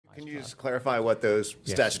Can you just clarify what those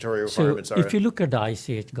statutory requirements so are? If you look at the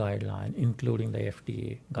ICH guideline, including the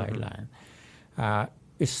FDA guideline,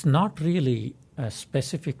 it's not really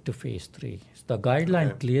specific to phase 3. The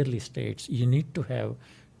guideline clearly states you need to have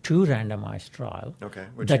 2 randomized trials.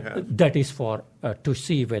 Which you have. That is for to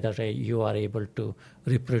see whether you are able to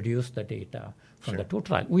reproduce the data from the 2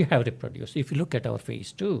 trials. We have reproduced. If you look at our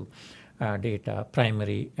phase 2 data,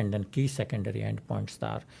 primary and then key secondary endpoints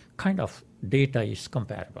are kind of data is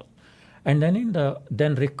comparable. And then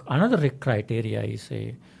another criteria is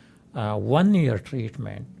a 1-year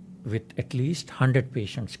treatment with at least 100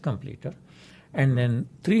 patients completed, and then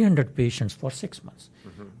 300 patients for 6 months.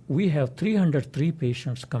 We have 303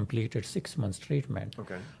 patients completed 6 months treatment.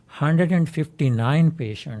 159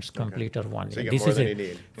 patients completed 1 year. So This more is than you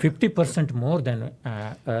need. 50% more than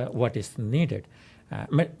what is needed.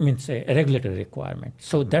 Means a regulatory requirement.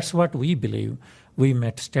 So that's what we believe. We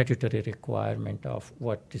met statutory requirement of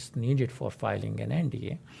what is needed for filing an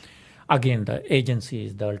NDA. Again, the agency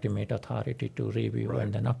is the ultimate authority to review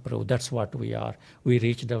and then approve. That's what we are. We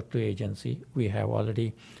reached out to agency. We have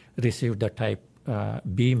already received the type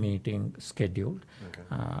B meeting scheduled.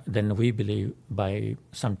 Then we believe by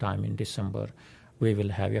sometime in December, we will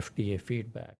have FDA feedback.